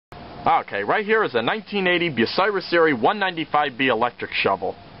Okay, right here is a 1980 Bucyrus-Erie 195B electric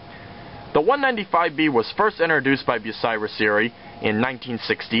shovel. The 195B was first introduced by Bucyrus-Erie in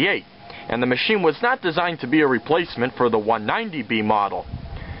 1968, and the machine was not designed to be a replacement for the 190B model.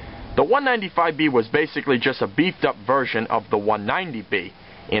 The 195B was basically just a beefed up version of the 190B.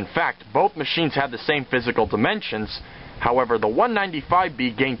 In fact, both machines had the same physical dimensions. However, the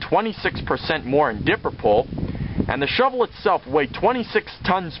 195B gained 26% more in dipper pull, and the shovel itself weighed 26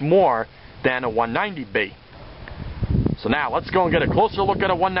 tons more than a 190B. So now, let's go and get a closer look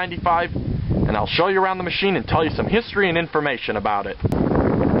at a 195, and I'll show you around the machine and tell you some history and information about it.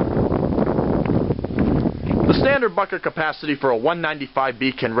 The standard bucket capacity for a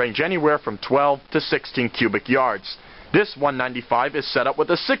 195B can range anywhere from 12 to 16 cubic yards. This 195 is set up with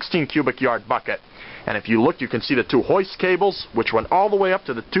a 16 cubic yard bucket. And if you look, you can see the two hoist cables, which run all the way up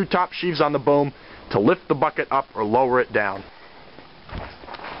to the two top sheaves on the boom to lift the bucket up or lower it down.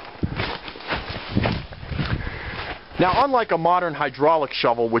 Now, unlike a modern hydraulic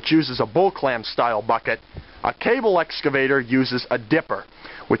shovel, which uses a bull clam style bucket, a cable excavator uses a dipper,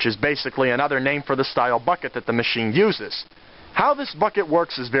 which is basically another name for the style bucket that the machine uses. How this bucket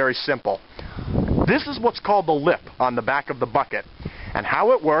works is very simple. This is what's called the lip on the back of the bucket. And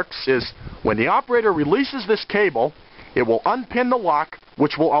how it works is when the operator releases this cable, it will unpin the lock,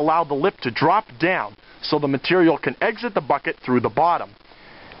 which will allow the lip to drop down so the material can exit the bucket through the bottom.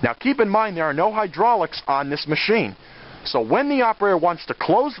 Now keep in mind there are no hydraulics on this machine. So when the operator wants to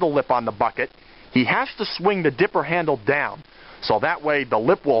close the lip on the bucket, he has to swing the dipper handle down. So that way the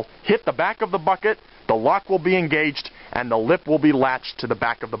lip will hit the back of the bucket, the lock will be engaged, and the lip will be latched to the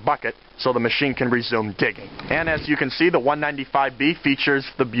back of the bucket so the machine can resume digging. And as you can see, the 195B features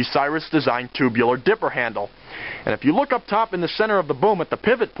the Bucyrus designed tubular dipper handle. And if you look up top in the center of the boom at the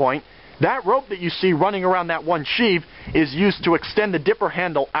pivot point, that rope that you see running around that one sheave is used to extend the dipper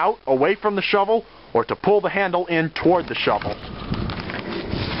handle out away from the shovel or to pull the handle in toward the shovel.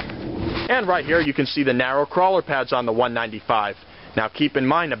 And right here you can see the narrow crawler pads on the 195. Now keep in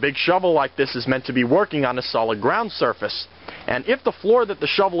mind, a big shovel like this is meant to be working on a solid ground surface. And if the floor that the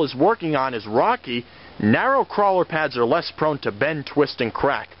shovel is working on is rocky, narrow crawler pads are less prone to bend, twist, and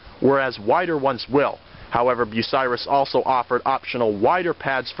crack, whereas wider ones will. However, Bucyrus also offered optional wider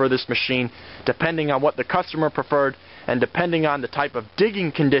pads for this machine, depending on what the customer preferred and depending on the type of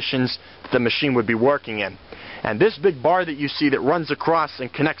digging conditions the machine would be working in. And this big bar that you see that runs across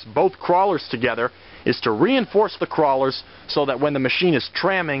and connects both crawlers together is to reinforce the crawlers so that when the machine is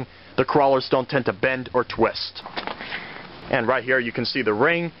tramming, the crawlers don't tend to bend or twist. And right here you can see the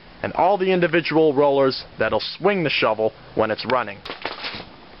ring and all the individual rollers that'll swing the shovel when it's running.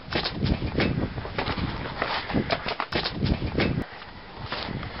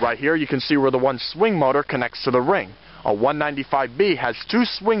 Right here you can see where the one swing motor connects to the ring. A 195B has two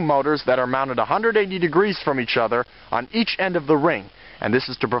swing motors that are mounted 180 degrees from each other on each end of the ring. And this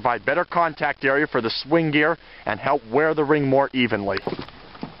is to provide better contact area for the swing gear and help wear the ring more evenly.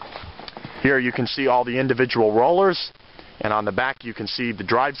 Here you can see all the individual rollers, and on the back you can see the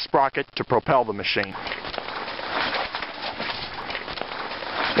drive sprocket to propel the machine.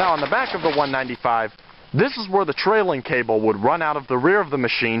 Now on the back of the 195, this is where the trailing cable would run out of the rear of the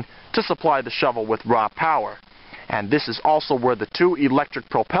machine to supply the shovel with raw power. And this is also where the two electric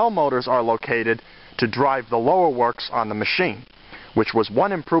propel motors are located to drive the lower works on the machine, which was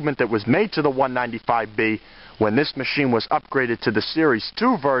one improvement that was made to the 195B when this machine was upgraded to the Series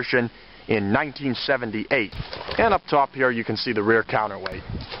 2 version in 1978. And up top here you can see the rear counterweight.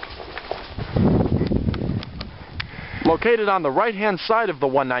 Located on the right-hand side of the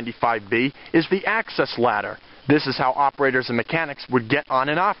 195B is the access ladder. This is how operators and mechanics would get on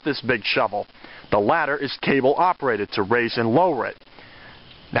and off this big shovel. The ladder is cable operated to raise and lower it.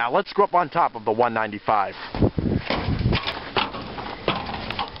 Now let's go up on top of the 195.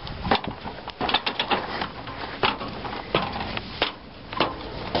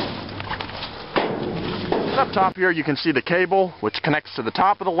 Up top here you can see the cable which connects to the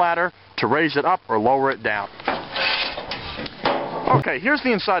top of the ladder to raise it up or lower it down. Okay, here's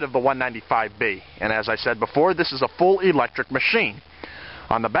the inside of the 195B, and as I said before, this is a full electric machine.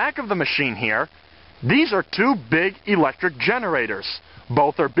 On the back of the machine here, these are two big electric generators.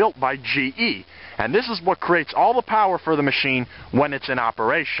 Both are built by GE, and this is what creates all the power for the machine when it's in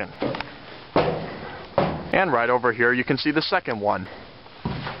operation. And right over here you can see the second one.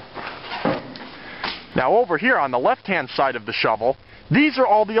 Now over here on the left-hand side of the shovel, these are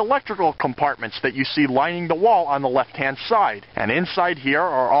all the electrical compartments that you see lining the wall on the left-hand side. And inside here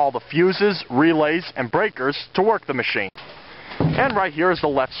are all the fuses, relays, and breakers to work the machine. And right here is the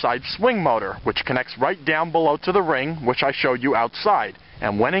left side swing motor, which connects right down below to the ring, which I showed you outside.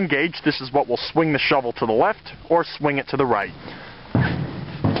 and when engaged, this is what will swing the shovel to the left or swing it to the right.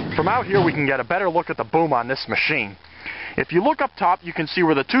 From out here we can get a better look at the boom on this machine. If you look up top, you can see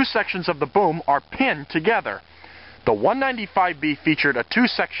where the two sections of the boom are pinned together. The 195B featured a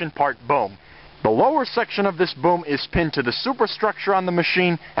two-section part boom. The lower section of this boom is pinned to the superstructure on the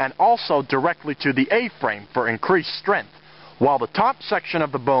machine and also directly to the A-frame for increased strength, while the top section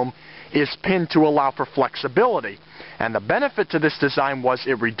of the boom is pinned to allow for flexibility. And the benefit to this design was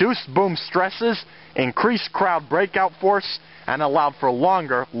it reduced boom stresses, increased crowd breakout force, and allowed for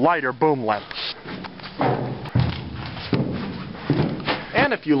longer, lighter boom lengths.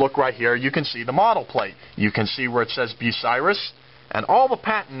 And if you look right here, you can see the model plate. You can see where it says Bucyrus and all the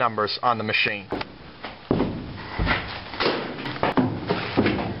patent numbers on the machine.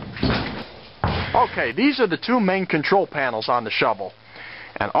 Okay, these are the two main control panels on the shovel.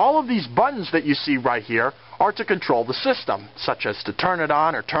 And all of these buttons that you see right here are to control the system, such as to turn it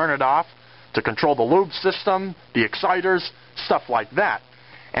on or turn it off, to control the lube system, the exciters, stuff like that.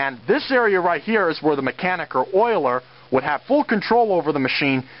 And this area right here is where the mechanic or oiler would have full control over the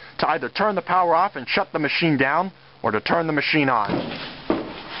machine to either turn the power off and shut the machine down, or to turn the machine on.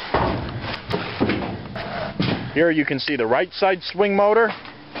 Here you can see the right side swing motor.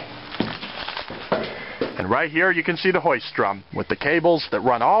 And right here you can see the hoist drum with the cables that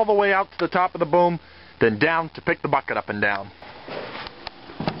run all the way out to the top of the boom, then down to pick the bucket up and down.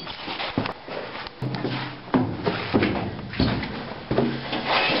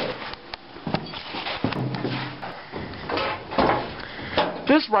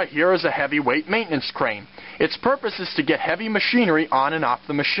 This right here is a heavyweight maintenance crane. Its purpose is to get heavy machinery on and off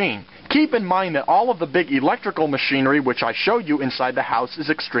the machine. Keep in mind that all of the big electrical machinery which I showed you inside the house is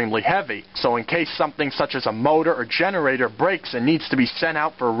extremely heavy. So in case something such as a motor or generator breaks and needs to be sent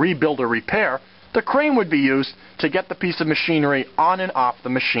out for rebuild or repair, the crane would be used to get the piece of machinery on and off the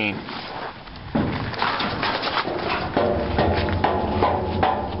machine.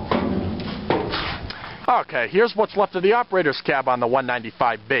 Okay, here's what's left of the operator's cab on the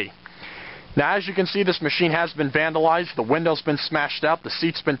 195B. Now, as you can see, this machine has been vandalized, the window's been smashed out, the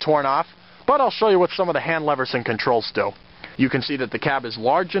seat's been torn off, but I'll show you what some of the hand levers and controls do. You can see that the cab is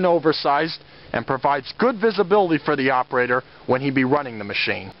large and oversized and provides good visibility for the operator when he be running the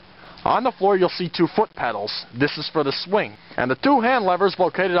machine. On the floor, you'll see two foot pedals. This is for the swing. And the two hand levers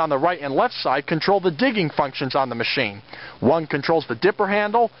located on the right and left side control the digging functions on the machine. One controls the dipper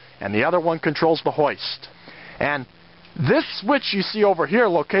handle, and the other one controls the hoist. And this switch you see over here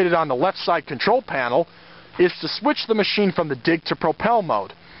located on the left side control panel is to switch the machine from the dig to propel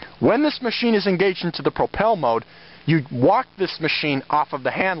mode. When this machine is engaged into the propel mode, you walk this machine off of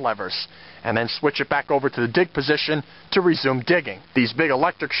the hand levers and then switch it back over to the dig position to resume digging. These big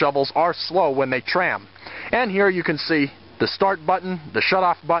electric shovels are slow when they tram. And here you can see the start button, the shut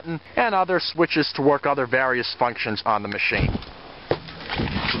off button, and other switches to work other various functions on the machine.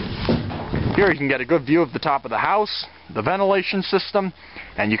 Here you can get a good view of the top of the house, the ventilation system,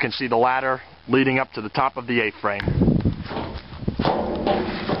 and you can see the ladder leading up to the top of the A-frame.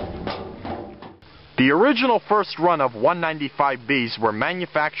 The original first run of 195Bs were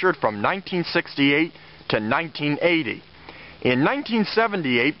manufactured from 1968 to 1980. In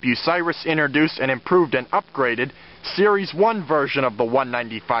 1978, Bucyrus introduced and improved and upgraded Series 1 version of the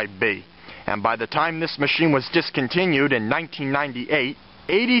 195B. And by the time this machine was discontinued in 1998,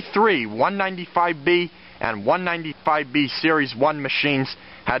 83 195B and 195B Series 1 machines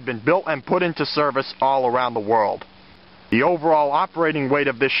had been built and put into service all around the world. The overall operating weight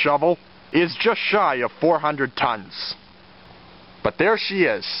of this shovel is just shy of 400 tons. But there she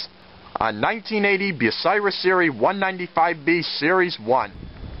is, a 1980 Bucyrus-Erie 195B Series 1.